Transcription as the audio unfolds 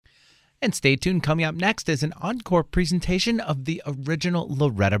And stay tuned, coming up next is an encore presentation of the original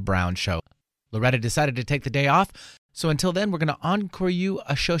Loretta Brown show. Loretta decided to take the day off, so until then, we're going to encore you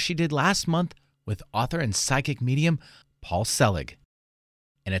a show she did last month with author and psychic medium Paul Selig.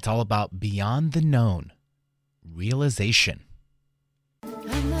 And it's all about beyond the known, realization.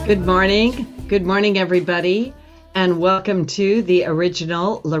 Good morning. Good morning, everybody. And welcome to the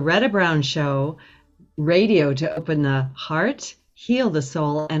original Loretta Brown show, radio to open the heart, heal the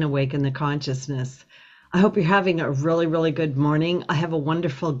soul, and awaken the consciousness. I hope you're having a really, really good morning. I have a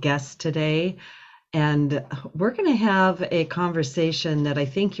wonderful guest today, and we're going to have a conversation that I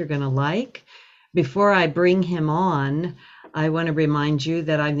think you're going to like. Before I bring him on, I want to remind you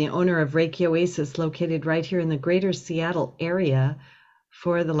that I'm the owner of Reiki Oasis, located right here in the greater Seattle area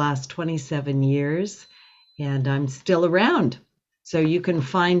for the last 27 years, and I'm still around. So you can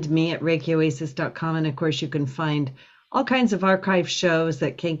find me at ReikiOasis.com, and of course you can find all kinds of archive shows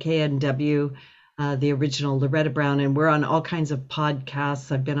at KKNW, the original Loretta Brown, and we're on all kinds of podcasts.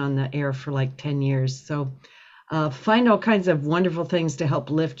 I've been on the air for like 10 years. So find all kinds of wonderful things to help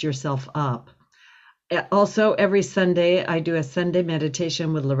lift yourself up. Also, every Sunday, I do a Sunday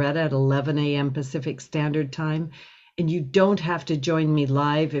meditation with Loretta at 11 a.m. Pacific Standard Time. And you don't have to join me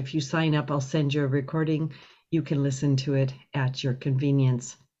live. If you sign up, I'll send you a recording. You can listen to it at your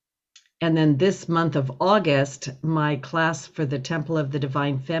convenience. And then this month of August, my class for the Temple of the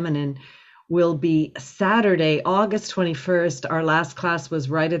Divine Feminine will be Saturday, August 21st. Our last class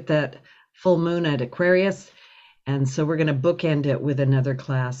was right at that full moon at Aquarius. And so we're going to bookend it with another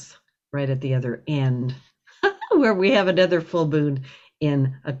class right at the other end, where we have another full moon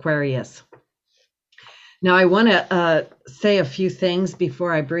in Aquarius. Now, I want to say a few things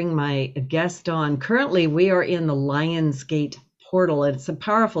before I bring my guest on. Currently, we are in the Lionsgate portal, and it's a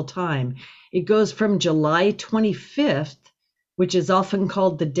powerful time. It goes from July 25th, which is often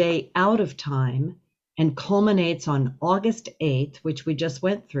called the day out of time, and culminates on August 8th, which we just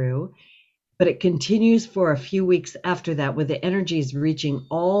went through. But it continues for a few weeks after that, with the energies reaching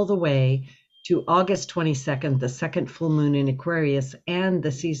all the way to August 22nd, the second full moon in Aquarius, and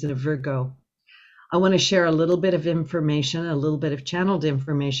the season of Virgo. I want to share a little bit of information, a little bit of channeled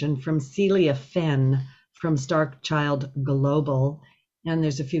information from Celia Fenn from Star Child Global, and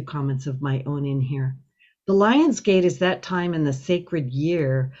there's a few comments of my own in here. The Lionsgate is that time in the sacred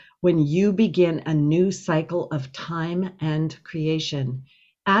year when you begin a new cycle of time and creation.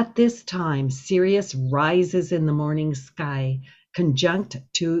 At this time, Sirius rises in the morning sky, conjunct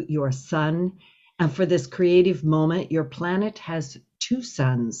to your sun. And for this creative moment, your planet has two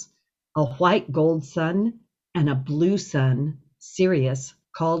suns, a white gold sun and a blue sun, Sirius,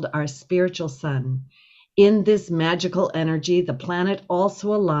 called our spiritual sun. In this magical energy, the planet also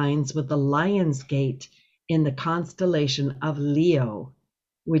aligns with the Lionsgate in the constellation of Leo,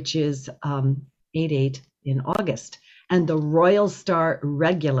 which is 8/8 in August. And the royal star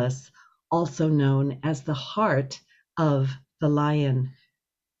Regulus, also known as the heart of the lion.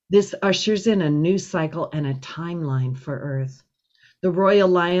 This ushers in a new cycle and a timeline for Earth. The royal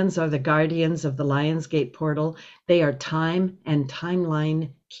lions are the guardians of the Lionsgate portal. They are time and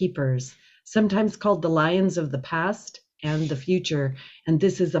timeline keepers, sometimes called the lions of the past and the future. And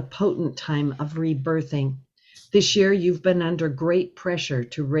this is a potent time of rebirthing. This year, you've been under great pressure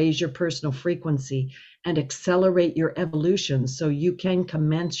to raise your personal frequency and accelerate your evolution so you can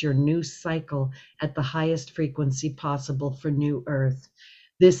commence your new cycle at the highest frequency possible for New Earth.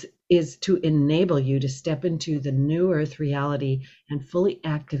 This is to enable you to step into the New Earth reality and fully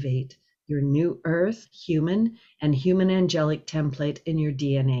activate your New Earth human and human angelic template in your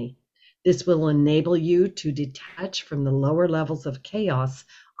DNA. This will enable you to detach from the lower levels of chaos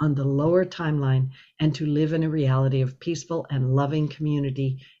on the lower timeline and to live in a reality of peaceful and loving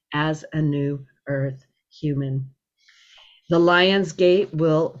community as a New Earth human. The Lionsgate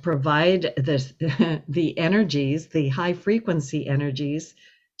will provide the energies, the high frequency energies,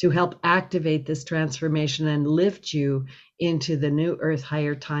 to help activate this transformation and lift you into the New Earth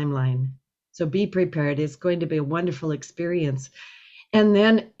higher timeline. So be prepared. It's going to be a wonderful experience. And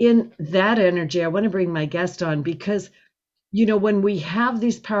then in that energy, I want to bring my guest on because, you know, when we have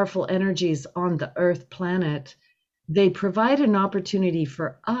these powerful energies on the Earth planet, they provide an opportunity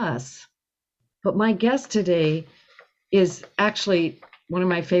for us. But my guest today is actually one of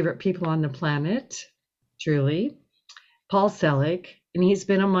my favorite people on the planet, truly, Paul Selig. And he's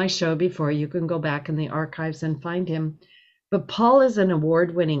been on my show before. You can go back in the archives and find him. But Paul is an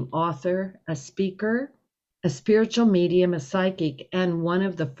award-winning author, a speaker, a spiritual medium, a psychic, and one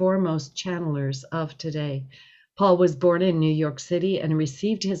of the foremost channelers of today. Paul was born in New York City and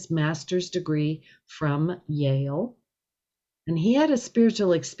received his master's degree from Yale. And he had a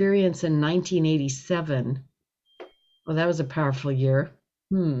spiritual experience in 1987. Well, that was a powerful year.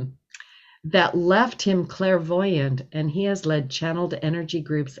 That left him clairvoyant, and he has led channeled energy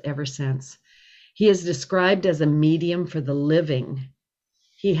groups ever since. He is described as a medium for the living.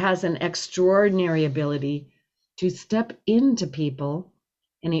 He has an extraordinary ability to step into people,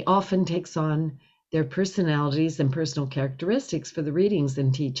 and he often takes on their personalities and personal characteristics for the readings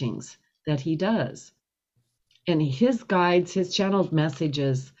and teachings that he does. And his guides, his channeled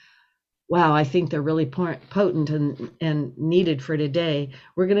messages, wow, I think they're really potent and needed for today.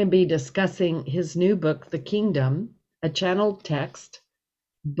 We're going to be discussing his new book, The Kingdom, a channeled text,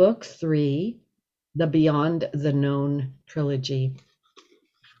 Book 3, the Beyond the Known trilogy.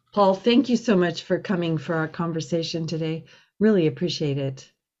 Paul, thank you so much for coming for our conversation today. Really appreciate it.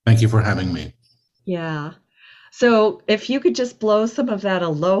 Thank you for having me. Yeah. So if you could just blow some of that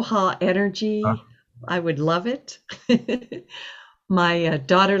aloha energy, I would love it. My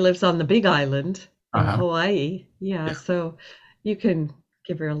daughter lives on the Big Island in Hawaii. Yeah, so you can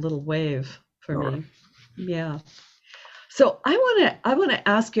give her a little wave for me. Yeah. So I want to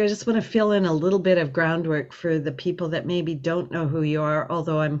ask you, I just want to fill in a little bit of groundwork for the people that maybe don't know who you are,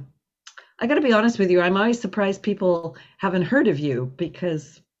 although I got to be honest with you, I'm always surprised people haven't heard of you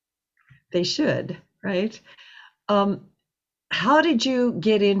because they should, right? How did you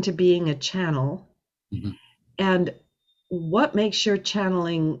get into being a channel? Mm-hmm. And what makes your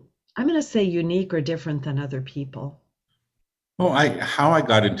channeling, I'm going to say, unique or different than other people? Well, how I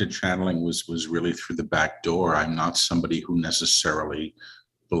got into channeling was really through the back door. I'm not somebody who necessarily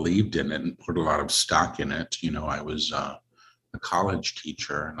believed in it and put a lot of stock in it. I was a college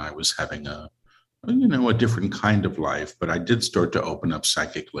teacher, and I was having a different kind of life. But I did start to open up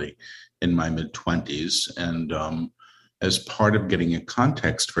psychically in my mid-20s. And as part of getting a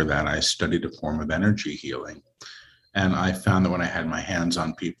context for that, I studied a form of energy healing. And I found that when I had my hands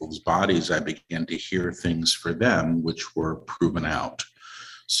on people's bodies, I began to hear things for them, which were proven out.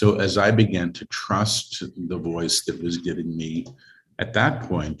 So as I began to trust the voice that was giving me, at that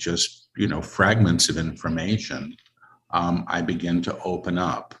point, just, fragments of information, I began to open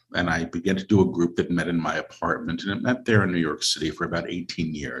up. And I began to do a group that met in my apartment. And it met there in New York City for about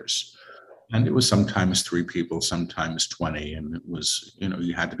 18 years. And it was sometimes 3 people, sometimes 20. And it was,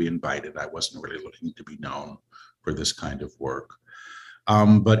 you had to be invited. I wasn't really looking to be known for this kind of work.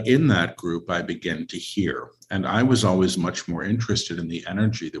 But in that group, I began to hear. And I was always much more interested in the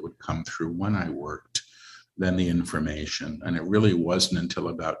energy that would come through when I worked than the information. And it really wasn't until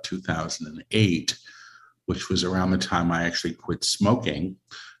about 2008, which was around the time I actually quit smoking,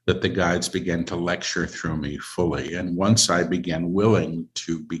 that the guides began to lecture through me fully. And once I began willing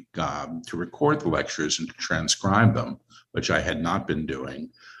to record the lectures and to transcribe them, which I had not been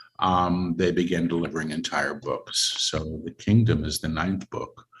doing, they began delivering entire books. So The Kingdom is the 9th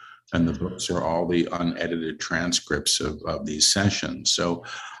book, and the books are all the unedited transcripts of these sessions. So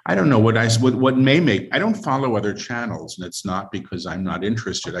I don't know what may make, I don't follow other channels, and it's not because I'm not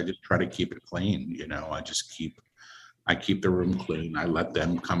interested. I just try to keep it clean. I keep the room clean. I let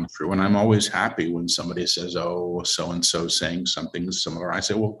them come through, and I'm always happy when somebody says, "Oh, so-and-so saying something similar." I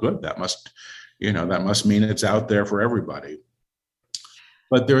say, well, good. That must mean it's out there for everybody.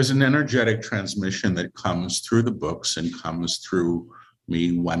 But there's an energetic transmission that comes through the books and comes through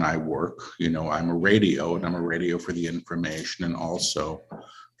me when I work. I'm a radio, and I'm a radio for the information and also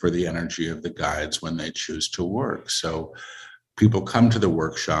for the energy of the guides when they choose to work. So people come to the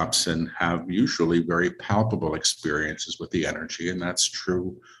workshops and have usually very palpable experiences with the energy. And that's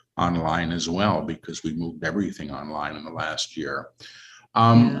true online as well, because we moved everything online in the last year.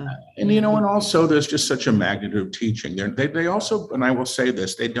 And also there's just such a magnitude of teaching. They also, and I will say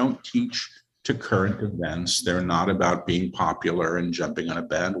this, they don't teach to current events. They're not about being popular and jumping on a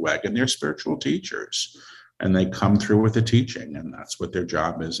bandwagon. They're spiritual teachers, and they come through with the teaching, and that's what their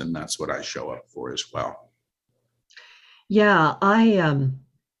job is, and that's what I show up for as well. Yeah,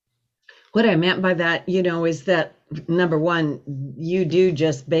 what I meant by that, is that, number one, you do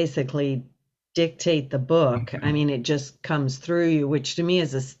just basically dictate the book. Mm-hmm. I mean, it just comes through you, which to me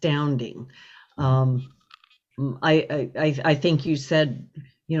is astounding. I think you said,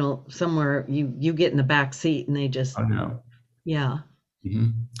 somewhere you get in the back seat and they just, I know. Yeah.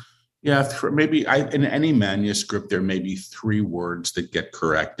 Mm-hmm. Yeah, maybe in any manuscript, there may be 3 words that get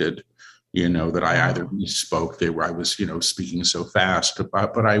corrected, that I either misspoke, I was, speaking so fast,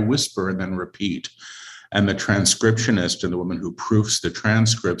 but I whisper and then repeat. And the transcriptionist and the woman who proofs the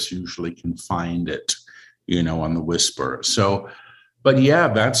transcripts usually can find it, on the whisper. So, but yeah,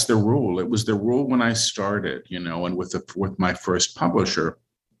 that's the rule. It was the rule when I started, and with my first publisher,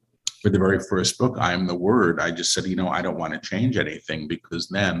 for the very first book, I Am the Word, I just said, I don't want to change anything, because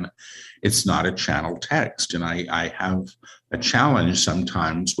then it's not a channel text. And I have a challenge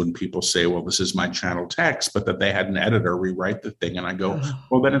sometimes when people say, well, this is my channel text, but that they had an editor rewrite the thing. And I go,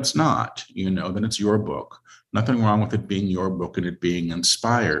 well, then it's not, then it's your book. Nothing wrong with it being your book and it being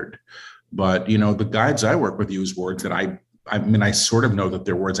inspired. But, the guides I work with use words that I sort of know that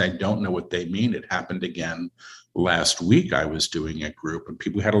they're words. I don't know what they mean. It happened again last week. I was doing a group and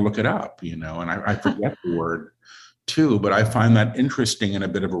people had to look it up, and I forget the word too, but I find that interesting and a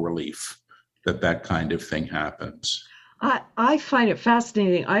bit of a relief that kind of thing happens. I find it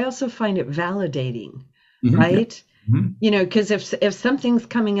fascinating. I also find it validating, right? Mm-hmm. Because if something's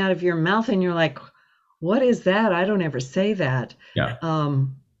coming out of your mouth and you're like, what is that? I don't ever say that. Yeah.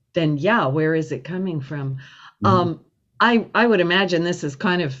 Then where is it coming from? Mm-hmm. I would imagine this is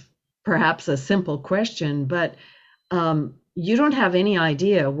kind of perhaps a simple question, but you don't have any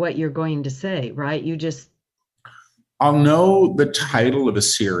idea what you're going to say, right? I'll know the title of a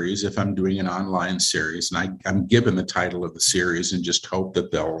series if I'm doing an online series, and I'm given the title of the series and just hope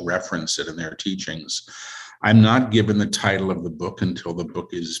that they'll reference it in their teachings. I'm not given the title of the book until the book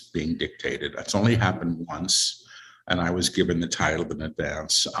is being dictated. That's only happened once, and I was given the title in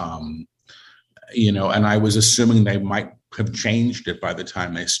advance. And I was assuming they might have changed it by the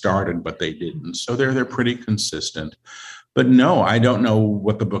time they started, but they didn't. So they're pretty consistent. But no, I don't know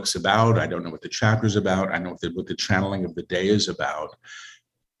what the book's about. I don't know what the chapter's about. I know what the channeling of the day is about.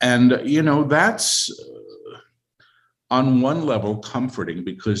 And, that's on one level comforting,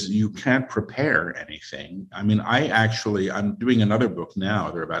 because you can't prepare anything. I mean, I'm doing another book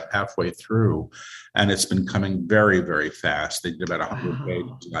now. They're about halfway through, and it's been coming very, very fast. They did about 100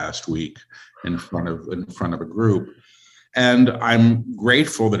 pages last week in front of a group. And I'm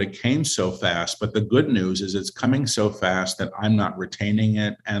grateful that it came so fast. But the good news is it's coming so fast that I'm not retaining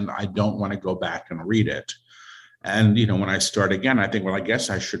it, and I don't want to go back and read it. And, when I start again, I think, well, I guess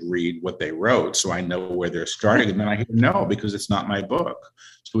I should read what they wrote so I know where they're starting. And then I hear no, because it's not my book.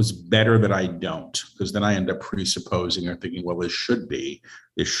 So it's better that I don't, because then I end up presupposing or thinking, well, this should be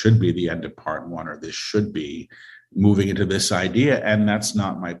the end of part one, or this should be moving into this idea. And that's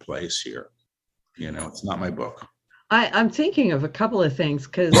not my place here. It's not my book. I'm thinking of a couple of things,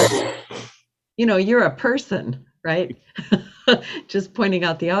 because, you're a person, right? Just pointing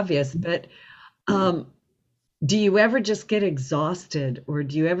out the obvious. But do you ever just get exhausted, or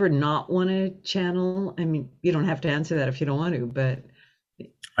do you ever not want to channel? I mean, you don't have to answer that if you don't want to, but.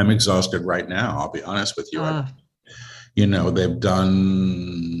 I'm exhausted right now. I'll be honest with you. They've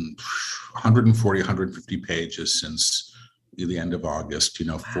done 140, 150 pages since the end of August,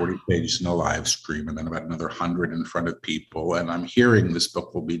 40 pages in a live stream, and then about another 100 in front of people. And I'm hearing this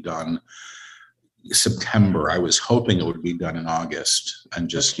book will be done September. I was hoping it would be done in August, and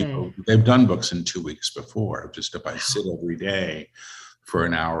just, they've done books in 2 weeks before. Just if I sit every day for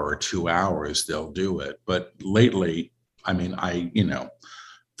an hour or 2 hours, they'll do it. But lately, I mean,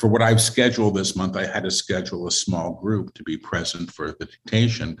 for what I've scheduled this month, I had to schedule a small group to be present for the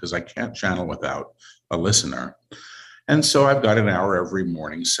dictation, because I can't channel without a listener. And so I've got an hour every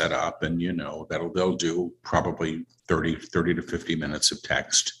morning set up, and, they'll do probably 30 to 50 minutes of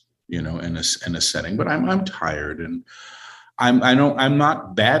text, in a setting. But I'm tired, and I'm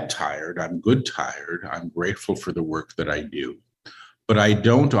not bad tired. I'm good tired. I'm grateful for the work that I do, but I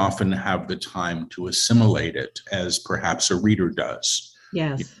don't often have the time to assimilate it as perhaps a reader does.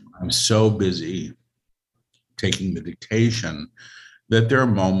 Yes. I'm so busy taking the dictation that there are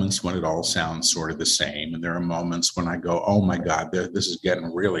moments when it all sounds sort of the same. And there are moments when I go, oh my God, this is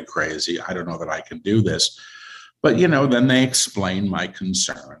getting really crazy. I don't know that I can do this. But, then they explain my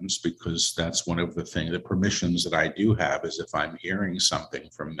concerns, because that's one of the permissions that I do have, is if I'm hearing something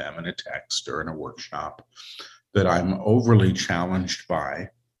from them in a text or in a workshop that I'm overly challenged by,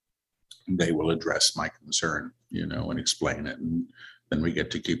 they will address my concern, and explain it. And then we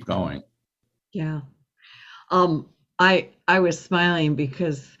get to keep going. Yeah. I was smiling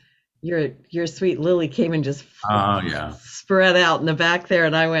because your sweet Lily came and just spread out in the back there,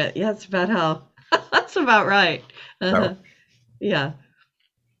 and I went, yeah, that's about right. Uh-huh. Yeah.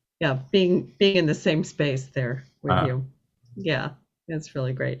 Being in the same space there with you. Yeah, that's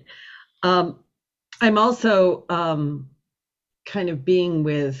really great. I'm also kind of being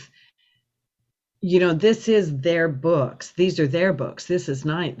with, this is their books. These are their books. This is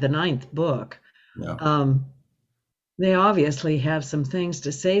the ninth book. Yeah. They obviously have some things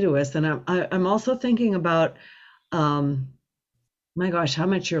to say to us. And I'm also thinking about, my gosh, how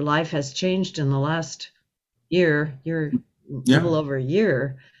much your life has changed in the last year. You're a little over a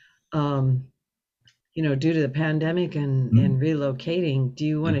year. due to the pandemic and relocating. Do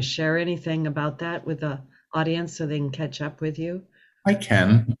you want to share anything about that with the audience so they can catch up with you? I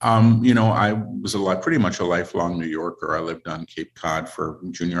can. I was pretty much a lifelong New Yorker. I lived on Cape Cod for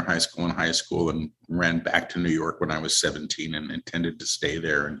junior high school and high school, and ran back to New York when I was 17 and intended to stay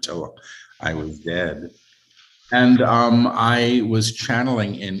there until I was dead. And I was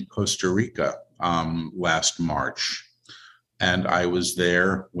channeling in Costa Rica last March. And I was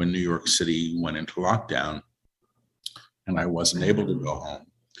there when New York City went into lockdown, and I wasn't able to go home.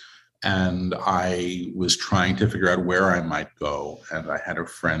 And I was trying to figure out where I might go. And I had a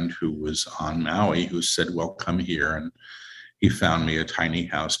friend who was on Maui who said, well, come here. And he found me a tiny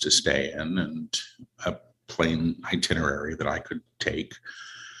house to stay in and a plane itinerary that I could take.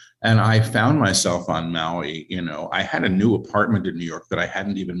 And I found myself on Maui. I had a new apartment in New York that I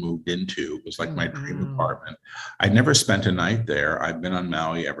hadn't even moved into. It was like my dream apartment. I never spent a night there. I've been on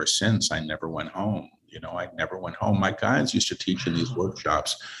Maui ever since. I never went home. I never went home. My guides used to teach in these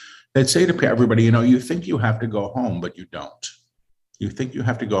workshops. They'd say to everybody, you think you have to go home, but you don't. You think you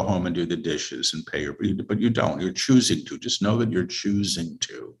have to go home and do the dishes and pay but you don't. You're choosing to. Just know that you're choosing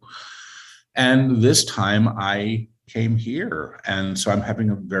to. And this time I came here. And so I'm having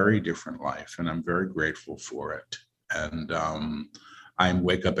a very different life, and I'm very grateful for it. And I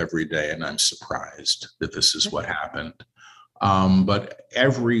wake up every day and I'm surprised that this is what happened. But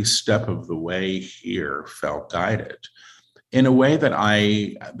every step of the way here felt guided in a way that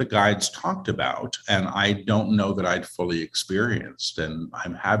the guides talked about, and I don't know that I'd fully experienced. And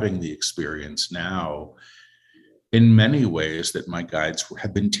I'm having the experience now in many ways that my guides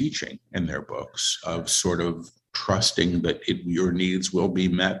have been teaching in their books, of sort of trusting that your needs will be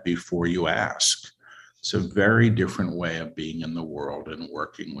met before you ask. It's a very different way of being in the world and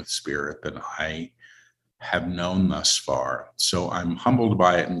working with spirit than I have known thus far. So I'm humbled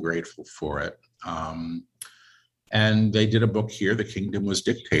by it and grateful for it. And they did a book here, The Kingdom Was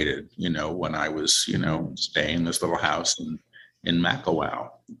Dictated, when I was, staying in this little house in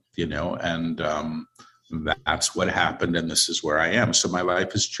Makawao, and that's what happened. And this is where I am. So my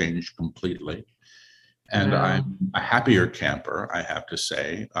life has changed completely. And I'm a happier camper, I have to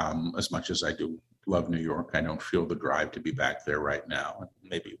say. As much as I do love New York, I don't feel the drive to be back there right now.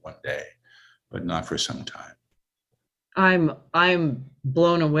 Maybe one day, but not for some time. I'm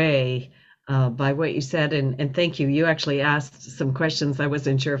blown away by what you said, and thank you. You actually asked some questions. I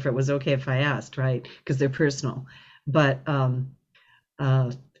wasn't sure if it was okay if I asked, right? Because they're personal. But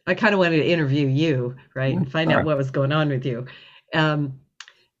I kind of wanted to interview you, right, and find out what was going on with you.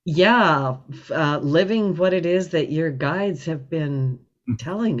 Living what it is that your guides have been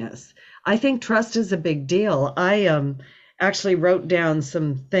telling us. I think trust is a big deal. I actually wrote down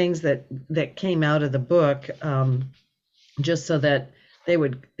some things that came out of the book, just so that they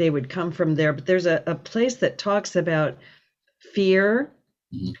would come from there. But there's a place that talks about fear.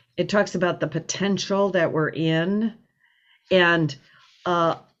 Mm-hmm. It talks about the potential that we're in, and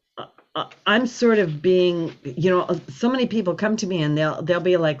I'm sort of being, so many people come to me and they'll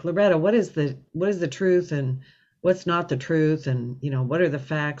be like, Loretta, what is the truth and what's not the truth, and what are the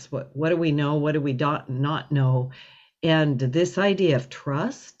facts? What do we know? What do we not know? And this idea of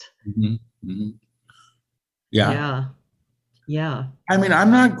trust. Mm-hmm. Mm-hmm. Yeah. I mean,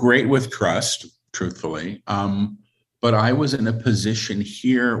 I'm not great with trust, truthfully, but I was in a position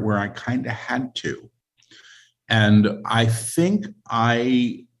here where I kind of had to. And I think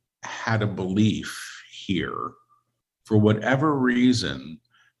I had a belief here, for whatever reason,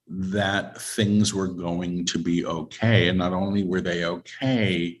 that things were going to be okay. And not only were they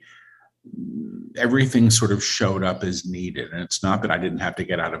okay, everything sort of showed up as needed. And it's not that I didn't have to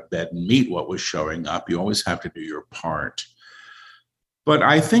get out of bed and meet what was showing up. You always have to do your part. But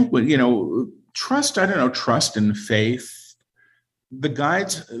I think trust and faith, the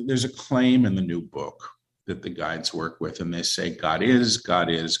guides, there's a claim in the new book that the guides work with, and they say, God is,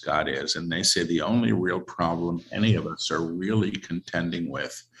 God is, God is. And they say the only real problem any of us are really contending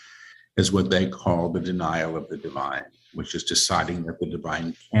with is what they call the denial of the divine, which is deciding that the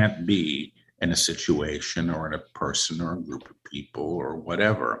divine can't be in a situation or in a person or a group of people or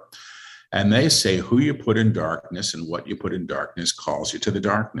whatever. And they say who you put in darkness and what you put in darkness calls you to the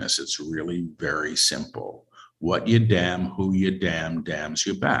darkness. It's really very simple. What you damn, who you damn, damns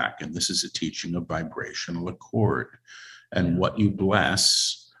you back. And this is a teaching of vibrational accord. And what you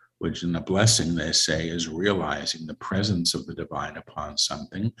bless, which in the blessing they say is realizing the presence of the divine upon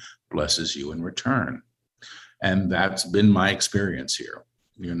something, blesses you in return. And that's been my experience here,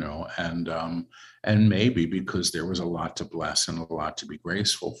 and maybe because there was a lot to bless and a lot to be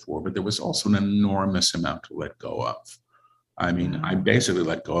graceful for, but there was also an enormous amount to let go of. I mean, I Wow. basically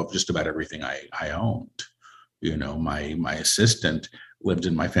let go of just about everything I owned. You know, my assistant lived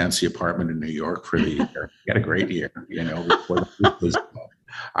in my fancy apartment in New York for the year. He had a great year, you know, before the roof was up.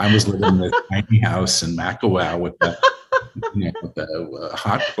 I was living in this tiny house in Macawau with the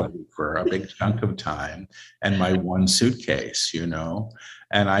hot plate for a big chunk of time and my one suitcase, you know.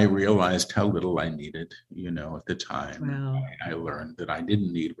 And I realized how little I needed, you know, at the time. Wow. I learned that I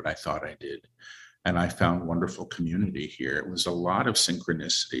didn't need what I thought I did. And I found wonderful community here. It was a lot of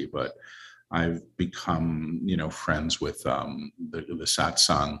synchronicity, but I've become, you know, friends with the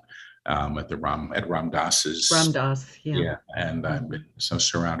satsang at Ram Dass's. Ramdas, yeah. Yeah, and I've Mhm. been so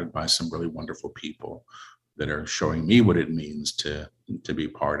surrounded by some really wonderful people that are showing me what it means to be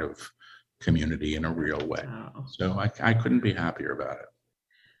part of community in a real way. Wow. So I couldn't be happier about it.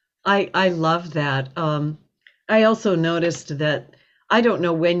 I love that. I also noticed that I don't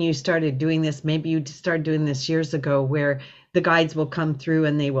know when you started doing this. Maybe you started doing this years ago, where the guides will come through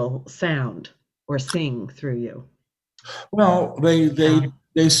and they will sound or sing through you. Well, Yeah.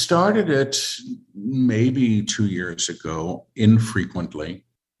 they started it maybe 2 years ago, infrequently.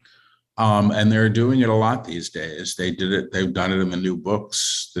 And they're doing it a lot these days. They did it. They've done it in the new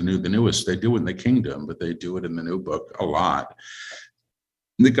books, the newest. They do it in the Kingdom, but they do it in the new book a lot.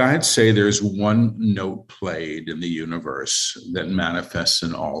 The guides say there's one note played in the universe that manifests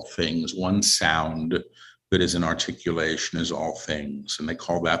in all things. One sound that is an articulation is all things, and they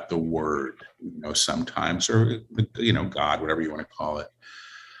call that the word. You know, sometimes, or you know, God, whatever you want to call it.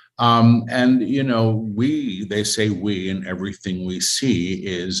 And you know, they say we, and everything we see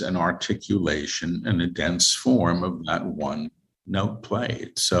is an articulation and a dense form of that one note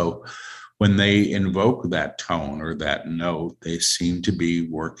played. So when they invoke that tone or that note, they seem to be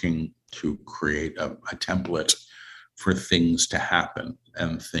working to create a template for things to happen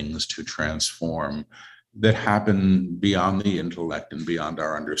and things to transform that happen beyond the intellect and beyond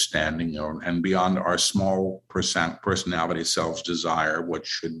our understanding, and beyond our small personality selves desire what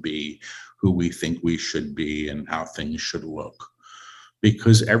should be, who we think we should be, and how things should look.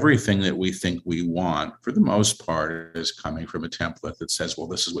 Because everything that we think we want, for the most part, is coming from a template that says, well,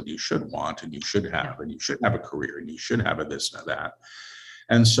 this is what you should want, and you should have, and you should have a career, and you should have a this and a that.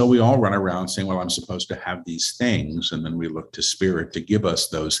 And so we all run around saying, well, I'm supposed to have these things. And then we look to spirit to give us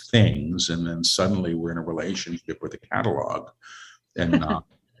those things. And then suddenly we're in a relationship with a catalog and not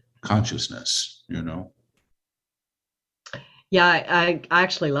consciousness, you know? Yeah, I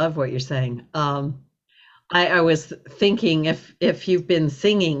actually love what you're saying. I was thinking if you've been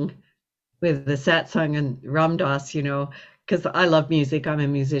singing with the satsang and Ramdas, you know, because I love music. I'm a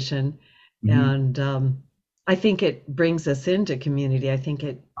musician, Mm-hmm. and I think it brings us into community. I think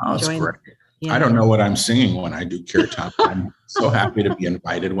it Oh, it's joins. great. I Yeah. don't know what I'm singing when I do kirtan. I'm so happy to be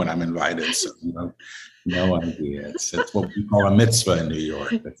invited when I'm invited. So, you know, no idea. It's what we call a mitzvah in New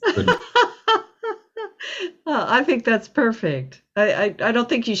York. That's good. Oh, I think that's perfect. I don't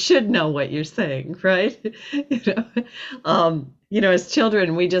think you should know what you're saying, right? You know, as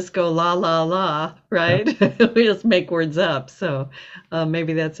children, we just go la la la, Yeah. right? We just make words up. So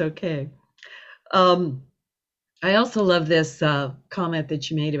maybe that's okay. Um, I also love this comment that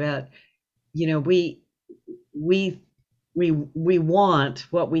you made about, you know, we we want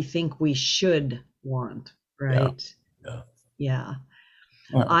what we think we should want, Yeah. right? Yeah. Yeah.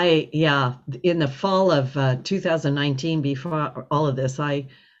 Yeah. In the fall of 2019, before all of this, I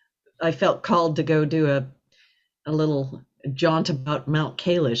felt called to go do a little jaunt about Mount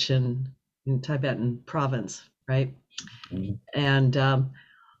Kailash in Tibetan province, right? Mhm. And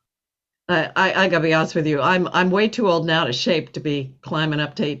I gotta be honest with you, I'm way too old now to shape to be climbing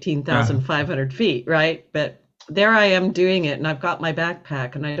up to 18,500 feet, right? But there I am doing it, and I've got my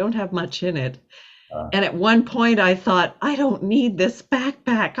backpack, and I don't have much in it. And at one point I thought, I don't need this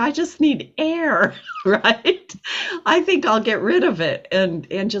backpack. I just need air, right? I think I'll get rid of it and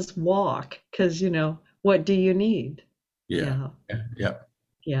just walk, because, you know, what do you need? Yeah. Yeah. Yeah.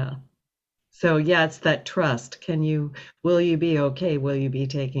 Yeah. So yeah, it's that trust. Will you be okay? Will you be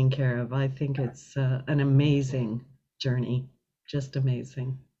taken care of? I think it's an amazing journey. Just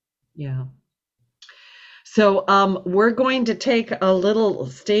amazing. Yeah. So we're going to take a little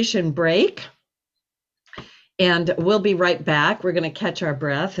station break. And we'll be right back. We're going to catch our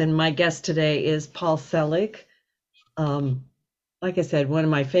breath. And my guest today is Paul Selig. Like I said, one of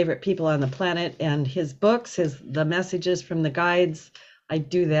my favorite people on the planet. And his books, the messages from the guides, I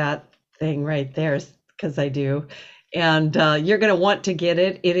do that thing right there because I do. And you're going to want to get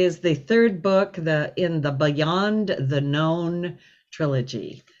it. It is the third book in the Beyond the Known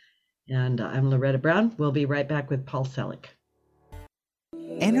trilogy. And I'm Loretta Brown. We'll be right back with Paul Selig.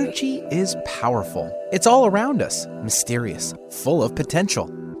 Energy is powerful. It's all around us, mysterious, full of potential.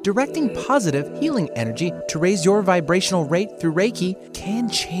 Directing positive, healing energy to raise your vibrational rate through Reiki can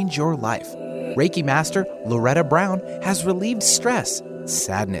change your life. Reiki Master Loretta Brown has relieved stress,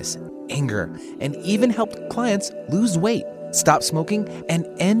 sadness, anger, and even helped clients lose weight, stop smoking, and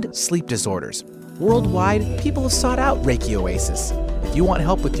end sleep disorders. Worldwide, people have sought out Reiki Oasis. If you want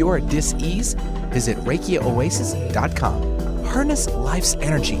help with your dis-ease, visit ReikiOasis.com. Harness life's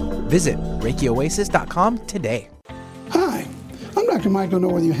energy. Visit ReikiOasis.com today. Hi, I'm Dr. Michael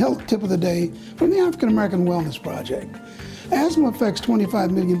Norworthy, your health tip of the day from the African American Wellness Project. Asthma affects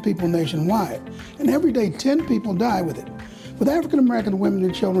 25 million people nationwide, and every day 10 people die with it, with African American women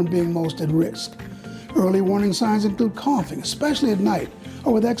and children being most at risk. Early warning signs include coughing, especially at night,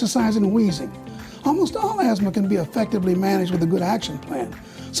 or with exercise and wheezing. Almost all asthma can be effectively managed with a good action plan.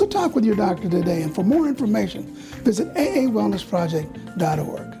 So talk with your doctor today, and for more information, visit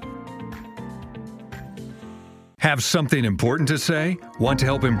aawellnessproject.org. Have something important to say? Want to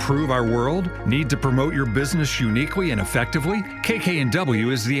help improve our world? Need to promote your business uniquely and effectively?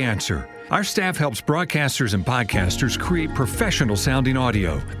 KKNW is the answer. Our staff helps broadcasters and podcasters create professional-sounding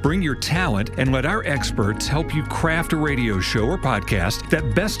audio. Bring your talent and let our experts help you craft a radio show or podcast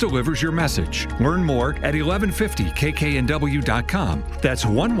that best delivers your message. Learn more at 1150kknw.com. That's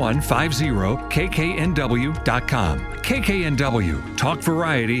 1150kknw.com. KKNW, talk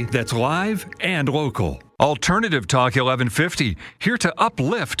variety that's live and local. Alternative Talk 1150, here to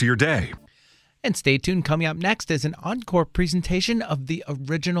uplift your day. And stay tuned. Coming up next is an encore presentation of the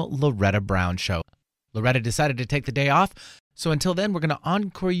original Loretta Brown show. Loretta decided to take the day off, so until then, we're going to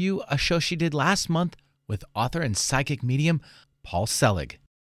encore you a show she did last month with author and psychic medium Paul Selig.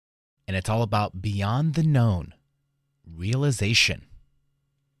 And it's all about beyond the known, realization.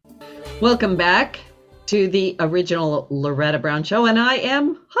 Welcome back to the original Loretta Brown show, and I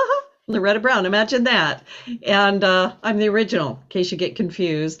am Loretta Brown. Imagine that. And I'm the original, in case you get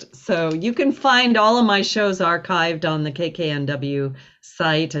confused. So you can find all of my shows archived on the KKNW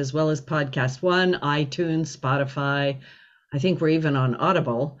site, as well as Podcast One, iTunes, Spotify. I think we're even on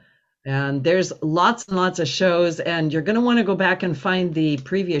Audible. And there's lots and lots of shows. And you're going to want to go back and find the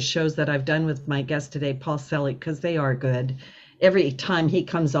previous shows that I've done with my guest today, Paul Selig, because they are good. Every time he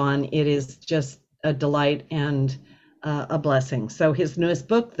comes on, it is just a delight and a blessing. So his newest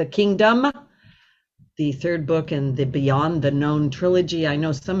book, The Kingdom, the third book in the Beyond the Known trilogy. I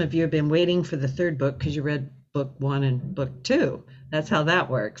know some of you have been waiting for the third book because you read book 1 and book 2. That's how that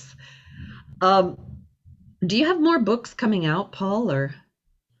works. Do you have more books coming out, Paul? Or?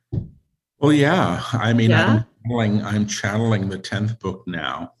 Well, yeah. I mean, Yeah? I'm channeling the 10th book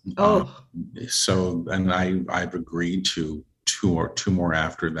now. Oh. And I've agreed to two more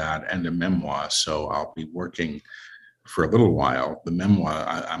after that, and a memoir. So I'll be working for a little while. The memoir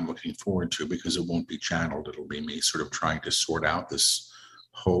I'm looking forward to, because it won't be channeled. It'll be me sort of trying to sort out this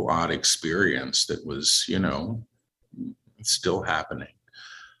whole odd experience that was, still happening.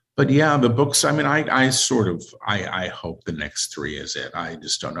 But yeah, the books, I mean, I hope the next 3 is it. I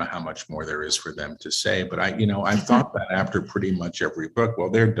just don't know how much more there is for them to say. But I thought that after pretty much every book, well,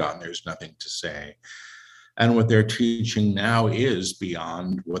 they're done. There's nothing to say. And what they're teaching now is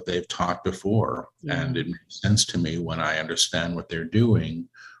beyond what they've taught before. Yeah. And it makes sense to me when I understand what they're doing,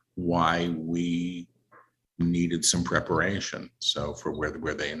 why we needed some preparation. So for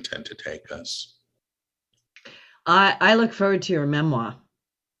where they intend to take us. I look forward to your memoir.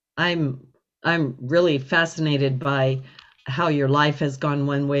 I'm really fascinated by how your life has gone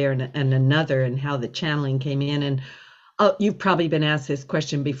one way and another, and how the channeling came in. And you've probably been asked this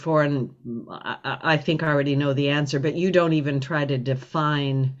question before, and I think I already know the answer, but you don't even try to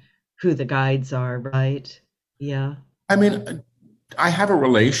define who the guides are, right? Yeah. I mean, I have a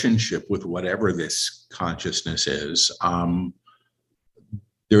relationship with whatever this consciousness is.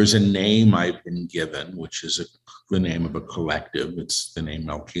 There's a name I've been given, which is the name of a collective. It's the name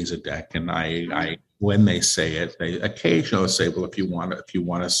Melchizedek. And I when they say it, they occasionally say, well, if you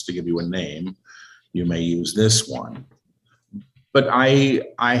want us to give you a name, you may use this one. But I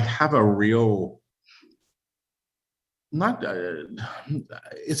have a real,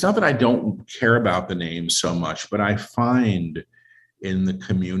 it's not that I don't care about the name so much, but I find in the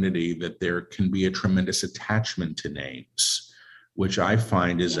community that there can be a tremendous attachment to names, which I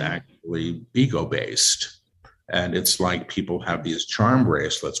find is actually ego-based. And it's like people have these charm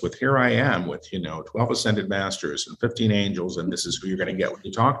bracelets with, here I am with, 12 ascended masters and 15 angels, and this is who you're going to get when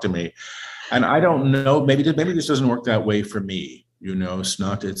you talk to me. And I don't know, maybe this doesn't work that way for me. It's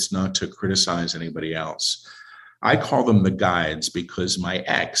not to criticize anybody else. I call them the guides because my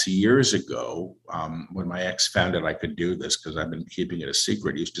ex years ago, when my ex found out I could do this, because I've been keeping it a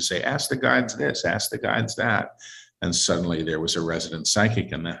secret, used to say, ask the guides this, ask the guides that. And suddenly there was a resident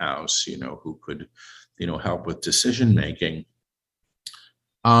psychic in the house, who could, help with decision making.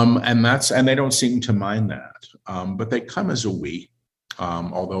 And they don't seem to mind that. But they come as a we.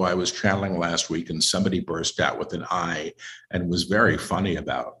 Although I was channeling last week and somebody burst out with an I and was very funny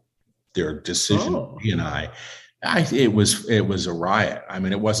about their decision. It was a riot. I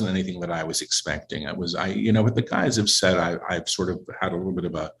mean, it wasn't anything that I was expecting. But the guys have said I've sort of had a little bit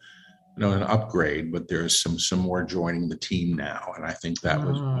of an upgrade, but there's some more joining the team now. And I think that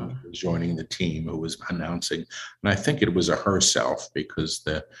was joining the team who was announcing. And I think it was a herself because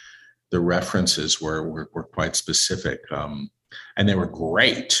the references were quite specific. And they were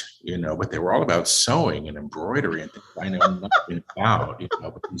great, but they were all about sewing and embroidery and things I know nothing about,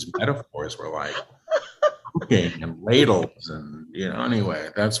 but these metaphors were like cooking and ladles and, anyway,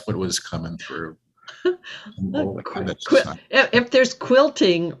 that's what was coming through. If there's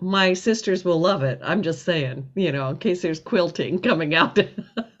quilting, my sisters will love it. I'm just saying, in case there's quilting coming out.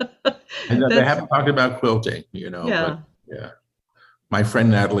 And they haven't talked about quilting, Yeah. But yeah. My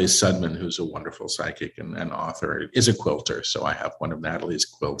friend Natalie Sudman, who's a wonderful psychic and author, is a quilter. So I have one of Natalie's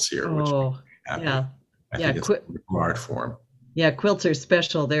quilts here, which makes me happy. Yeah. I think it's an art form. Yeah, quilts are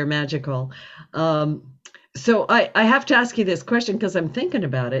special. They're magical. So I have to ask you this question because I'm thinking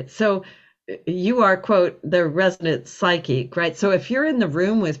about it. So you are, quote, the resident psychic, right? So if you're in the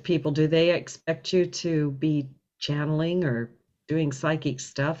room with people, do they expect you to be channeling or doing psychic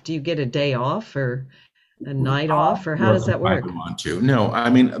stuff? Do you get a day off or a night off, or how does that work? I want to. No,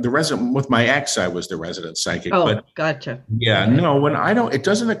 I mean, with my ex, I was the resident psychic. Oh, but gotcha. Yeah, okay. No, it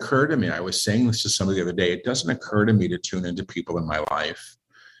doesn't occur to me. I was saying this to somebody the other day. It doesn't occur to me to tune into people in my life.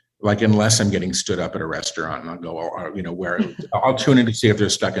 Like, unless I'm getting stood up at a restaurant and I'll go, where I'll tune in to see if they're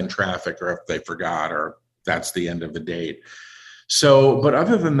stuck in traffic or if they forgot or that's the end of the date. So, but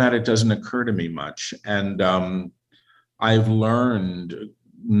other than that, it doesn't occur to me much. And I've learned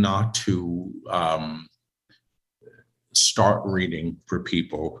not to start reading for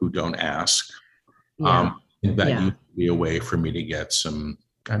people who don't ask. That used to be a way for me to get some,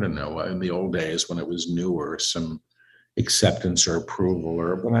 I don't know, in the old days when it was newer, some acceptance or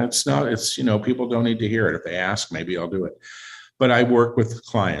approval, but it's people don't need to hear it. If they ask, maybe I'll do it. But I work with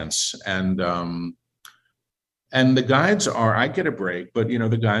clients and the guides I get a break, but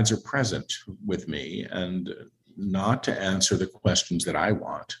the guides are present with me and not to answer the questions that I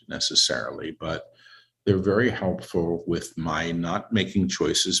want necessarily, but they're very helpful with my not making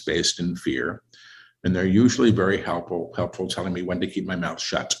choices based in fear. And they're usually very helpful telling me when to keep my mouth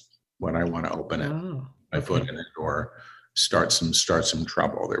shut, when I want to open it, my foot in it, or start some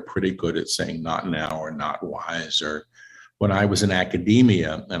trouble. They're pretty good at saying not now or not wise. Or when I was in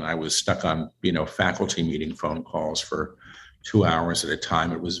academia and I was stuck on, faculty meeting phone calls for 2 hours at a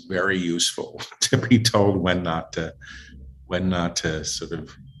time, it was very useful to be told when not to sort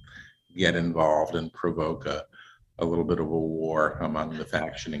of get involved and provoke a little bit of a war among the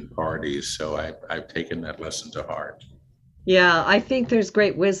factioning parties. So I've taken that lesson to heart. Yeah, I think there's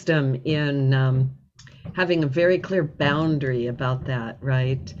great wisdom in having a very clear boundary about that,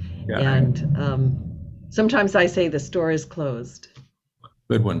 right? Yeah. And sometimes I say the store is closed.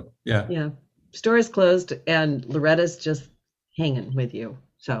 Good one. Yeah. Yeah. Store is closed and Loretta's just hanging with you.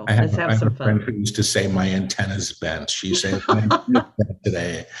 So let's have some fun. I have a friend who used to say my antenna's bent. She said, my antenna's bent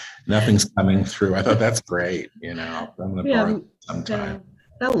today. Nothing's coming through. I thought that's great. I'm going to borrow it sometime.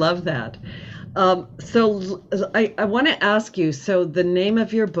 I love that. So I want to ask you, so the name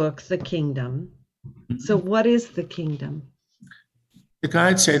of your book, The Kingdom. So what is the kingdom? The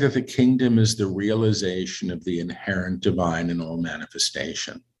guides say that the kingdom is the realization of the inherent divine in all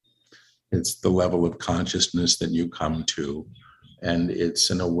manifestation. It's the level of consciousness that you come to, and it's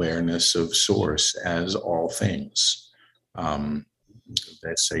an awareness of source as all things.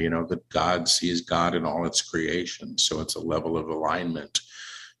 They say, that God sees God in all its creation. So it's a level of alignment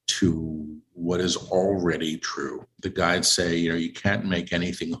to what is already true. The guides say, you can't make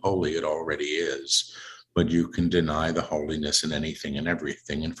anything holy, it already is, but you can deny the holiness in anything and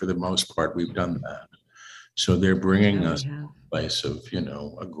everything. And for the most part, we've done that. So they're bringing us to a place of,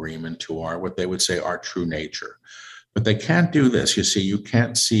 agreement to what they would say, our true nature. But they can't do this. You see, you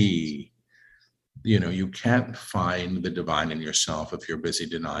can't see, you can't find the divine in yourself if you're busy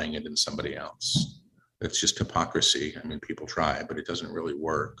denying it in somebody else. It's just hypocrisy. I mean, people try, but it doesn't really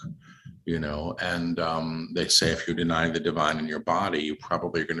work, and they say if you deny the divine in your body, you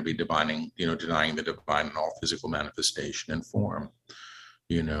probably are going to be denying the divine in all physical manifestation and form,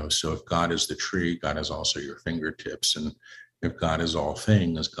 So if God is the tree, God is also your fingertips. And if God is all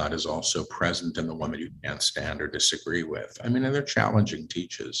things, God is also present in the one that you can't stand or disagree with. I mean, and they're challenging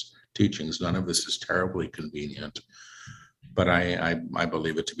teachings. None of this is terribly convenient, but I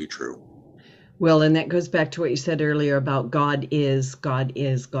believe it to be true. Well, and that goes back to what you said earlier about God is, God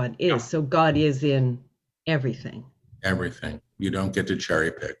is, God is. Yeah. So God is in everything. Everything. You don't get to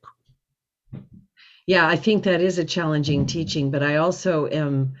cherry pick. Yeah, I think that is a challenging teaching, but I also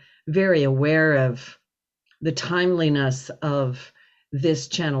am very aware of the timeliness of this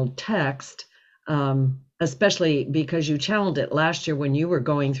channeled text, especially because you channeled it last year when you were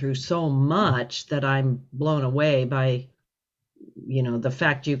going through so much that I'm blown away by, the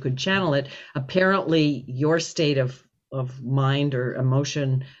fact you could channel it. Apparently, your state of mind or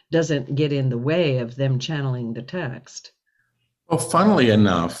emotion doesn't get in the way of them channeling the text. Well, funnily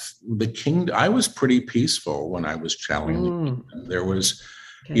enough, I was pretty peaceful when I was channeling. There was,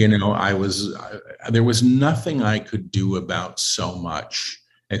 okay. There was nothing I could do about so much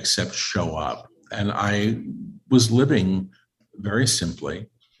except show up. And I was living very simply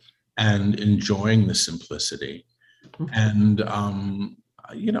and enjoying the simplicity. And,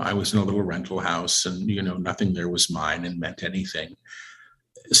 I was in a little rental house and, nothing there was mine and meant anything.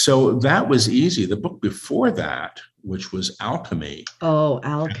 So that was easy. The book before that, which was Alchemy. Oh,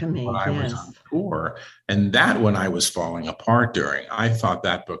 Alchemy, yes. I was on tour. And that one I was falling apart during. I thought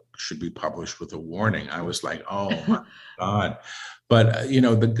that book should be published with a warning. I was like, oh, my God. But,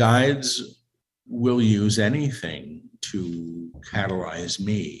 the guides will use anything to catalyze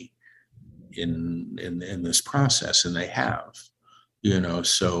me in this process, and they have.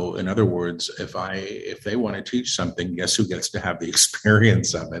 So in other words, if they want to teach something, guess who gets to have the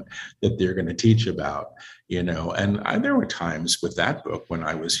experience of it that they're going to teach about, and there were times with that book when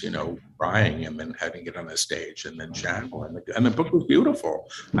I was, crying and then having it on the stage and then channeling, and the book was beautiful.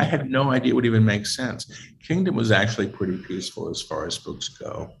 I had no idea it would even make sense. Kingdom was actually pretty peaceful as far as books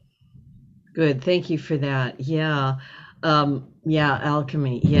go. Good. Thank you for that. Yeah.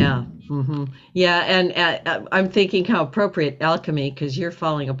 Alchemy. Yeah. Mm-hmm. Yeah. And I'm thinking how appropriate Alchemy, because you're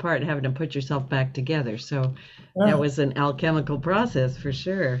falling apart and having to put yourself back together. So that was an alchemical process for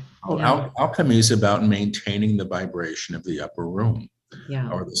sure. Oh, yeah. Alchemy is about maintaining the vibration of the upper room,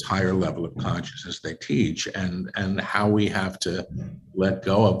 or this higher level of consciousness they teach, and how we have to let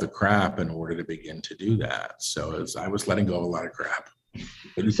go of the crap in order to begin to do that. So I was letting go of a lot of crap.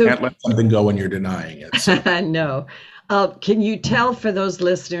 But you can't let something go when you're denying it. So. No. Can you tell, for those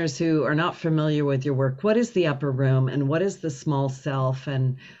listeners who are not familiar with your work, what is the upper room and what is the small self?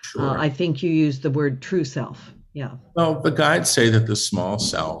 And sure. I think you used the word true self. Yeah. Well, the guides say that the small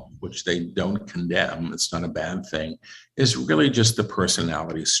self, which they don't condemn, it's not a bad thing, is really just the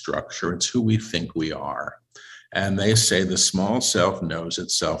personality structure. It's who we think we are. And they say the small self knows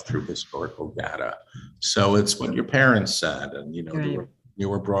itself through historical data. So it's what your parents said and, right. you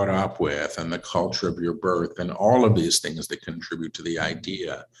were brought up with, and the culture of your birth, and all of these things that contribute to the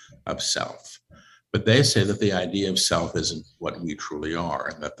idea of self. But they say that the idea of self isn't what we truly are,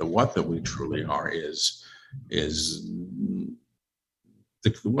 and that the what that we truly are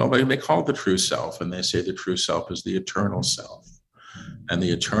they call it the true self, and they say the true self is the eternal self. And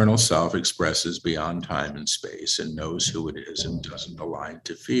the eternal self expresses beyond time and space and knows who it is and doesn't align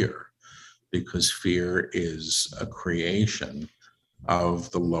to fear, because fear is a creation of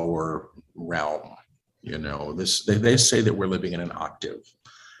the lower realm. They say that we're living in an octave,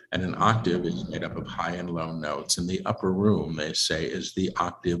 and an octave is made up of high and low notes. And the upper room, they say, is the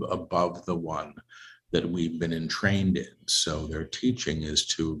octave above the one that we've been entrained in. So their teaching is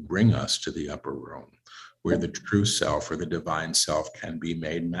to bring us to the upper room, where the true self or the divine self can be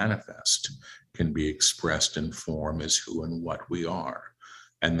made manifest, can be expressed in form as who and what we are.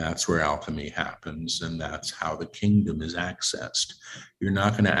 And that's where alchemy happens, and that's how the kingdom is accessed. You're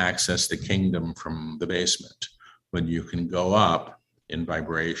not going to access the kingdom from the basement, but you can go up in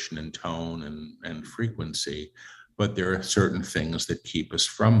vibration and tone and frequency, but there are certain things that keep us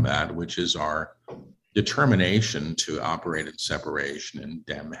from that, which is our determination to operate in separation and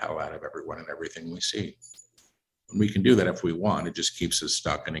damn the hell out of everyone and everything we see. And we can do that if we want. It just keeps us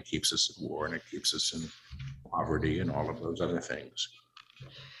stuck, and it keeps us in war, and it keeps us in poverty and all of those other things.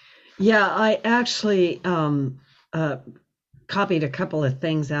 Yeah, I actually copied a couple of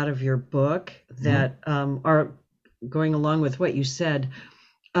things out of your book that are going along with what you said.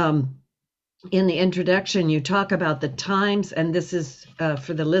 In the introduction, you talk about the times, and this is,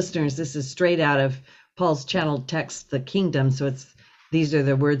 for the listeners, this is straight out of Paul's channeled text, The Kingdom. So these are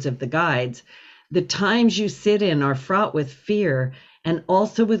the words of the guides. The times you sit in are fraught with fear and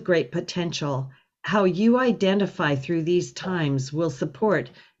also with great potential. how you identify through these times will support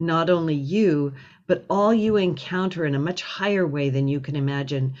not only you, but all you encounter in a much higher way than you can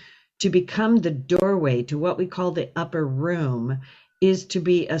imagine. To become the doorway to what we call the upper room is to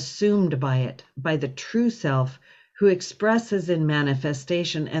be assumed by it, by the true self who expresses in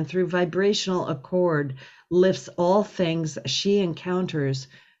manifestation and through vibrational accord lifts all things she encounters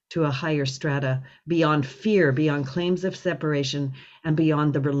to a higher strata, beyond fear, beyond claims of separation, and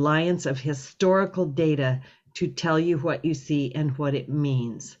beyond the reliance of historical data to tell you what you see and what it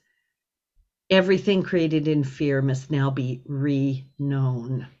means. Everything created in fear must now be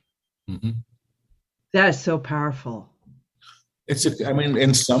re-known. Mm-hmm. That is so powerful. I mean,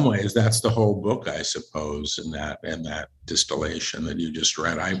 in some ways, that's the whole book, I suppose, in that distillation that you just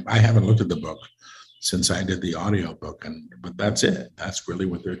read. I haven't looked at the book since I did the audiobook, but that's it. That's really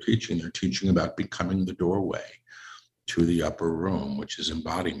what they're teaching. They're teaching about becoming the doorway to the upper room, which is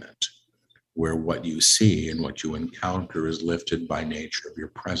embodiment, where what you see and what you encounter is lifted by nature of your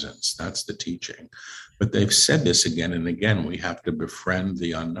presence. That's the teaching. But they've said this again and again. We have to befriend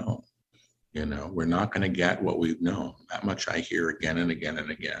the unknown. We're not going to get what we've known. That much I hear again and again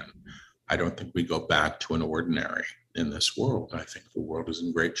and again. I don't think we go back to an ordinary in this world. I think the world is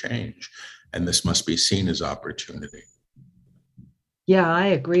in great change, and this must be seen as opportunity. Yeah, I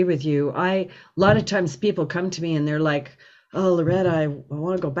agree with you. A lot of times people come to me and they're like, "Oh, Loretta, I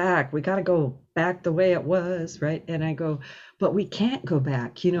want to go back. We got to go back the way it was," right? And I go, "But we can't go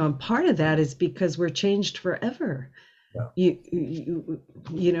back." And part of that is because we're changed forever. Yeah.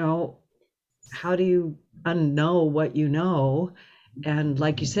 You know, how do you unknow what you know? And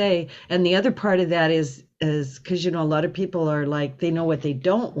like you say, and the other part of that is because, a lot of people are like, they know what they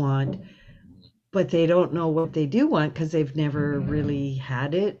don't want, but they don't know what they do want because they've never really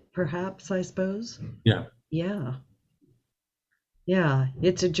had it, perhaps, I suppose. Yeah. Yeah. Yeah,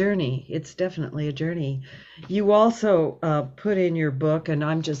 it's a journey. It's definitely a journey. You also put in your book, and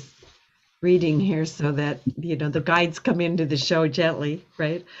I'm just reading here so that, the guides come into the show gently,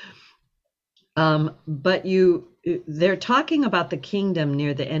 right? But they're talking about the kingdom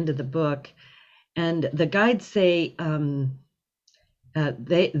near the end of the book, and the guides say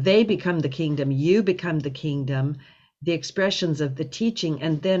they become the kingdom, you become the kingdom, the expressions of the teaching.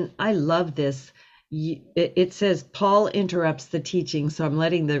 And then I love this. It says Paul interrupts the teaching, so I'm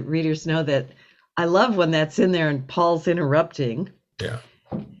letting the readers know that I love when that's in there and Paul's interrupting. Yeah.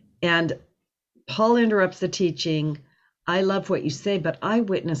 And Paul interrupts the teaching. I love what you say, but I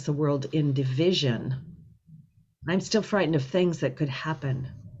witness a world in division. I'm still frightened of things that could happen.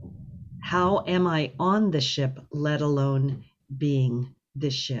 How am I on the ship, let alone being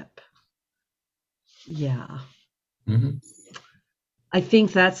the ship? Yeah. Mm-hmm. I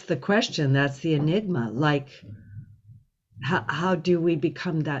think that's the question. That's the enigma. Like, how do we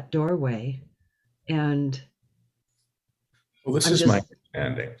become that doorway? And well, this is my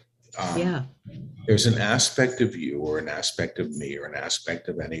understanding. Yeah. There's an aspect of you or an aspect of me or an aspect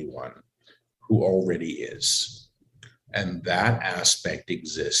of anyone who already is. And that aspect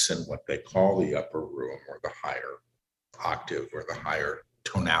exists in what they call the upper room or the higher octave or the higher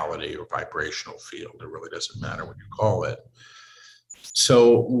tonality or vibrational field. It really doesn't matter what you call it.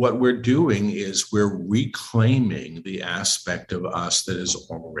 So what we're doing is we're reclaiming the aspect of us that is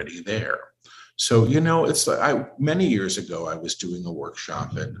already there. So, it's like many years ago, I was doing a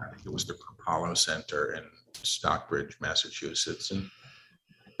workshop at, I think it was the Apollo Center in Stockbridge, Massachusetts. And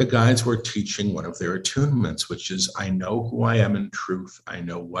the guides were teaching one of their attunements, which is, I know who I am in truth. I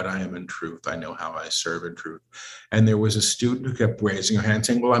know what I am in truth. I know how I serve in truth. And there was a student who kept raising her hand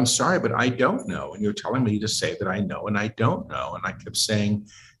saying, well, I'm sorry, but I don't know. And you're telling me to say that I know and I don't know. And I kept saying,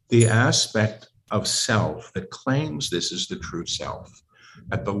 the aspect of self that claims this is the true self.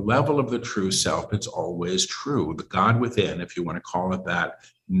 At the level of the true self, it's always true. The God within, if you want to call it that,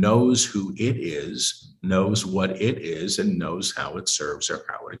 knows who it is, knows what it is, and knows how it serves or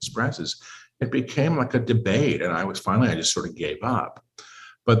how it expresses. It became like a debate, and I just sort of gave up.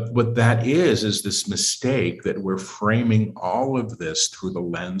 But what that is this mistake that we're framing all of this through the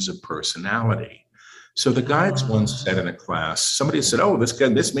lens of personality. So the guides once said in a class, somebody said, oh,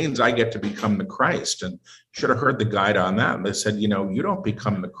 this means I get to become the Christ. And you should have heard the guide on that. And they said, you don't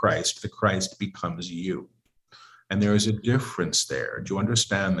become the Christ becomes you. And there is a difference there. Do you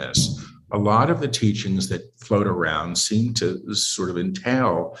understand this? A lot of the teachings that float around seem to sort of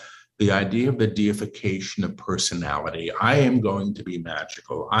entail the idea of the deification of personality. I am going to be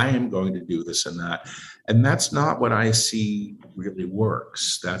magical. I am going to do this and that. And that's not what I see really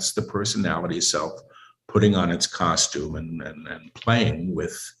works. That's the personality self putting on its costume and playing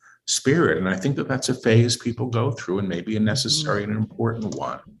with spirit. And I think that that's a phase people go through and maybe a necessary and important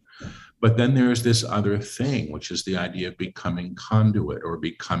one. But then there's this other thing, which is the idea of becoming conduit or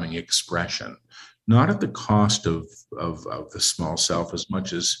becoming expression, not at the cost of the small self as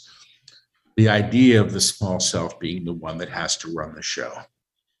much as the idea of the small self being the one that has to run the show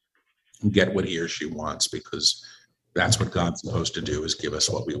and get what he or she wants, because that's what God's supposed to do, is give us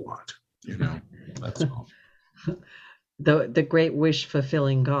what we want. That's all. The great wish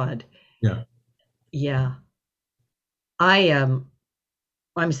fulfilling God. Yeah. Yeah.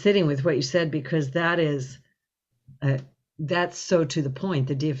 I'm sitting with what you said, because that is that's so to the point,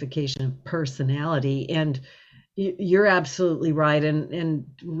 the deification of personality. And you're absolutely right. And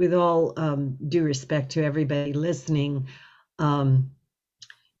with all due respect to everybody listening,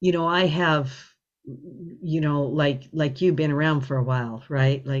 I have, like you've been around for a while,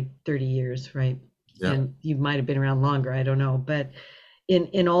 right? Like 30 years, right? Yeah. And you might have been around longer, I don't know. But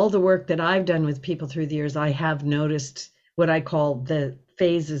in all the work that I've done with people through the years, I have noticed what I call the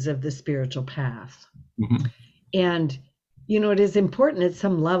phases of the spiritual path. Mm-hmm. And, it is important at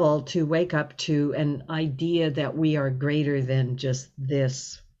some level to wake up to an idea that we are greater than just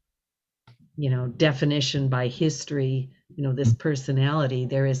this, definition by history, this personality.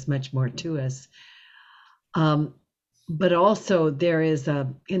 There is much more to us. But also there is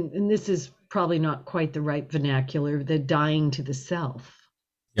and this is probably not quite the right vernacular, the dying to the self.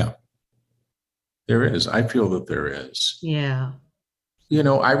 Yeah, there is. I feel that there is. Yeah.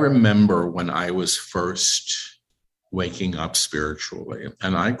 I remember when I was first waking up spiritually,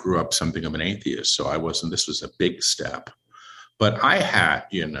 and I grew up something of an atheist, so this was a big step. But I had,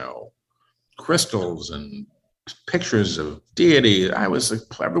 crystals and pictures of deity. I was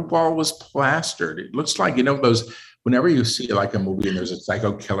every wall was plastered. It looks like, those, whenever you see like a movie and there's a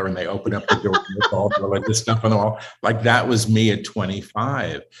psycho killer and they open up the door and there's all the religious stuff on the wall, like that was me at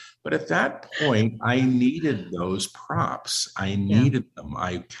 25. But at that point, I needed those props. I needed them.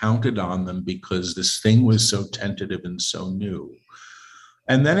 I counted on them because this thing was so tentative and so new.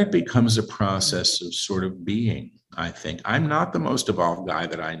 And then it becomes a process of sort of being, I think. I'm not the most evolved guy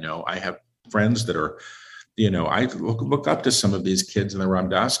that I know. I have friends that are, I look up to some of these kids in the Ram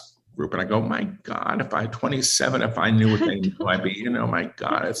Dass group, and I go, my God, if I 27, if I knew what they knew, I'd be, my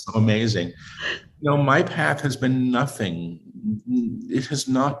God, it's so amazing. My path has been nothing. It has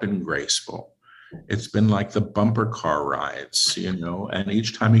not been graceful. It's been like the bumper car rides, and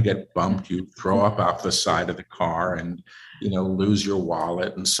each time you get bumped, you throw up off the side of the car and, lose your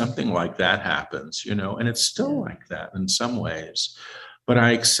wallet, and something like that happens, and it's still like that in some ways. But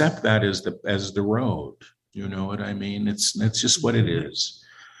I accept that as the road. You know what I mean? It's just what it is.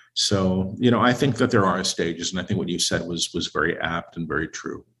 So, I think that there are stages, and I think what you said was very apt and very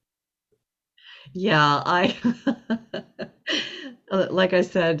true. Yeah, like I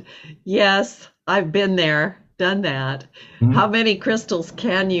said, yes, I've been there, done that. Mm-hmm. How many crystals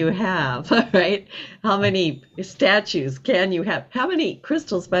can you have, right? How many statues can you have? How many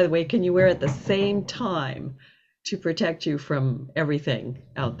crystals, by the way, can you wear at the same time to protect you from everything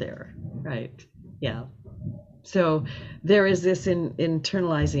out there, right? Yeah. So there is this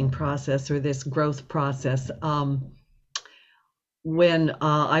internalizing process, or this growth process. When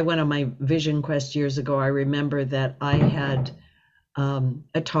I went on my vision quest years ago, I remember that I had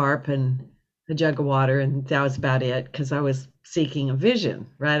a tarp and a jug of water, and that was about it, because I was seeking a vision,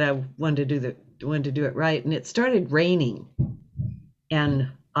 right? I wanted to do it right, and it started raining, and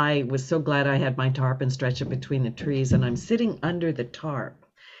I was so glad I had my tarp and stretched it between the trees, and I'm sitting under the tarp,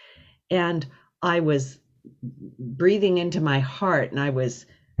 and I was breathing into my heart, and I was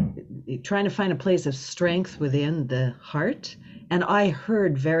trying to find a place of strength within the heart. And I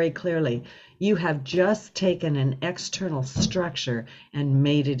heard very clearly, you have just taken an external structure and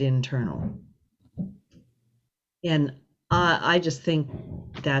made it internal. And I just think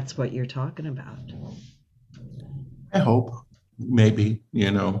that's what you're talking about. I hope. Maybe,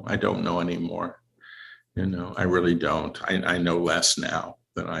 I don't know anymore. I really don't. I know less now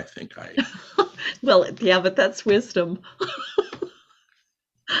than I think I. Well, yeah, but that's wisdom.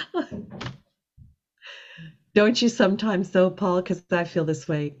 Don't you sometimes though, Paul? Because I feel this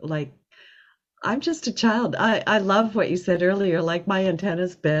way. Like, I'm just a child. I love what you said earlier. Like, my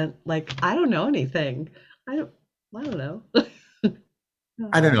antenna's bent. Like, I don't know anything. I don't know.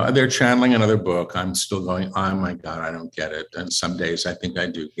 I don't know. They're channeling another book. I'm still going, oh my God, I don't get it. And some days I think I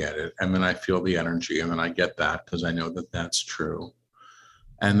do get it. And then I feel the energy, and then I get that because I know that that's true.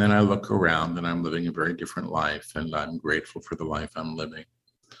 And then I look around and I'm living a very different life, and I'm grateful for the life I'm living.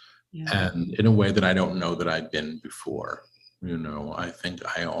 Yeah. And in a way that I don't know that I've been before. I think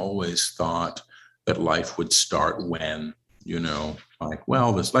I always thought that life would start when like,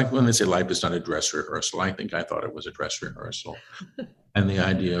 well, this, like when they say life is not a dress rehearsal, I think I thought it was a dress rehearsal. And the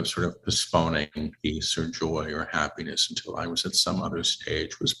idea of sort of postponing peace or joy or happiness until I was at some other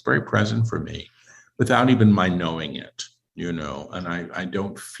stage was very present for me without even my knowing it, and I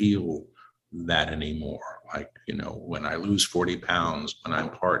don't feel that anymore. Like, when I lose 40 pounds, when I'm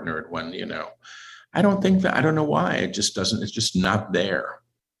partnered, when, I don't think that, I don't know why. It's just not there.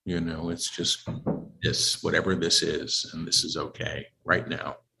 It's just this, whatever this is, and this is okay right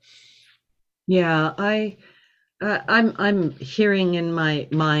now. Yeah, I'm hearing in my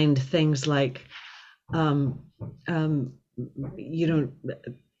mind things like, I'm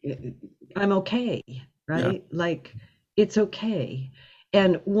okay, right? Yeah. Like, it's okay.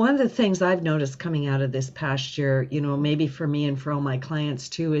 And one of the things I've noticed coming out of this past year, maybe for me and for all my clients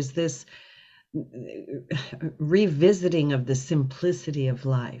too, is this revisiting of the simplicity of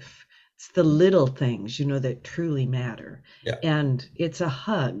life. It's the little things, that truly matter. Yeah. And it's a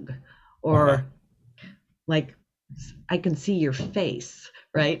hug, or like, I can see your face,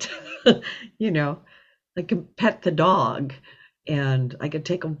 right? I can pet the dog, and I could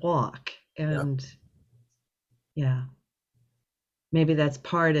take a walk, and yeah, maybe that's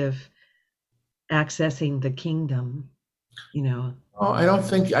part of accessing the kingdom, Oh, I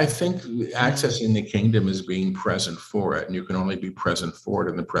think accessing the kingdom is being present for it, and you can only be present for it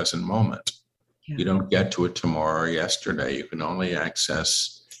in the present moment. Yeah. You don't get to it tomorrow or yesterday. You can only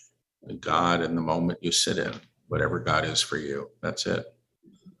access God in the moment you sit in, whatever God is for you. That's it.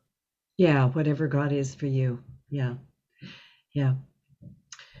 Yeah, whatever God is for you. Yeah. Yeah.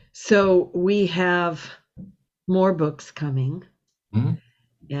 So we have more books coming. Mm-hmm.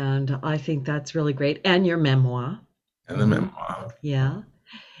 And I think that's really great. And your memoir. And the memoir. Yeah.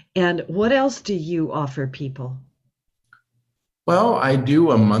 And what else do you offer people? Well, I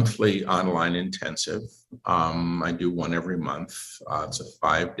do a monthly online intensive. I do one every month. It's a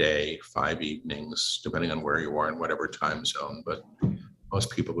 5-day, 5 evenings, depending on where you are in whatever time zone, but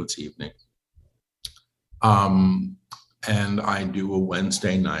most people it's evening. And I do a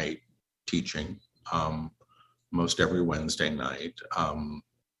Wednesday night teaching, most every Wednesday night.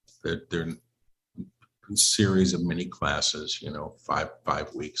 They're a series of mini classes,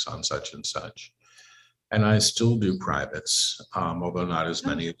 5 weeks on such and such. And I still do privates, although not as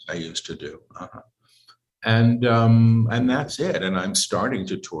many as I used to do. And that's it. And I'm starting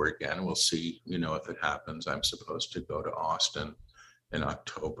to tour again. We'll see, if it happens. I'm supposed to go to Austin in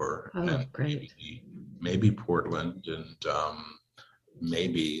October. Oh, and great. Maybe Portland, and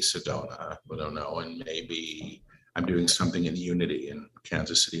maybe Sedona. I don't know. And maybe I'm doing something in Unity in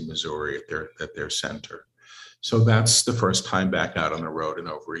Kansas City, Missouri at their center. So that's the first time back out on the road in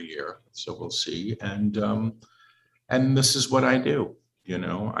over a year. So we'll see. And this is what I do.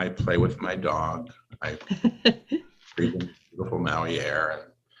 I play with my dog. I breathe in beautiful Maui air, and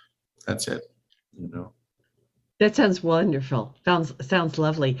that's it. That sounds wonderful. Sounds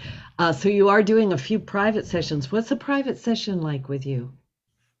lovely. So you are doing a few private sessions. What's a private session like with you?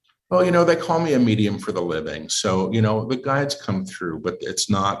 Well, they call me a medium for the living. So, the guides come through, but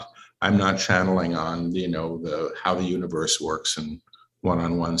I'm not channeling on, how the universe works in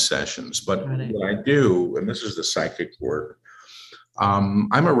one-on-one sessions. But what I do, and this is the psychic work, I'm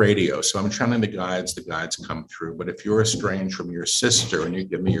a radio, so I'm channeling the guides come through. But if you're estranged from your sister and you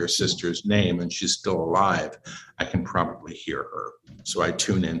give me your sister's name and she's still alive, I can probably hear her. So I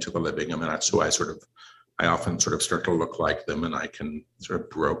tune into the living, and that's who I often sort of start to look like them, and I can sort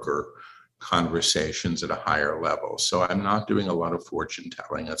of broker conversations at a higher level. So I'm not doing a lot of fortune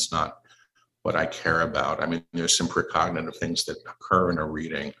telling. That's not what I care about. I mean, there's some precognitive things that occur in a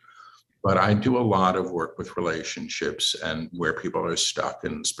reading, but I do a lot of work with relationships and where people are stuck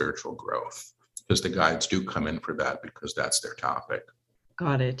in spiritual growth, because the guides do come in for that, because that's their topic.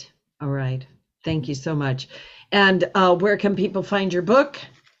 Got it. All right. Thank you so much. And where can people find your book?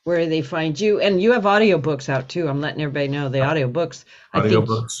 Where do they find you? And you have audiobooks out too. I'm letting everybody know the audiobooks.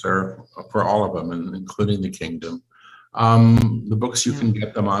 Audiobooks are for all of them, and including The Kingdom. The books, you can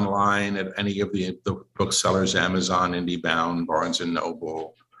get them online at any of the booksellers, Amazon, IndieBound, Barnes &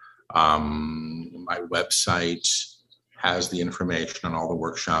 Noble. My website has the information on all the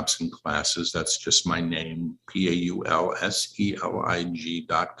workshops and classes. That's just my name,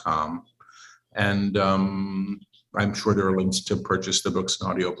 PAULSELIG.com. And I'm sure there are links to purchase the books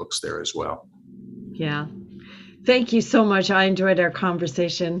and audiobooks there as well. Yeah. Thank you so much. I enjoyed our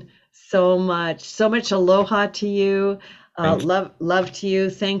conversation so much. So much aloha to you. Love to you.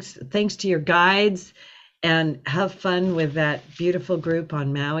 Thanks to your guides, and have fun with that beautiful group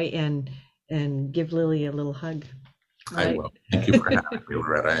on Maui, and give Lily a little hug. Right? I will. Thank you for having me,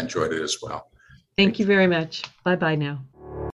 Loretta. I enjoyed it as well. Thank you very much. Bye-bye now.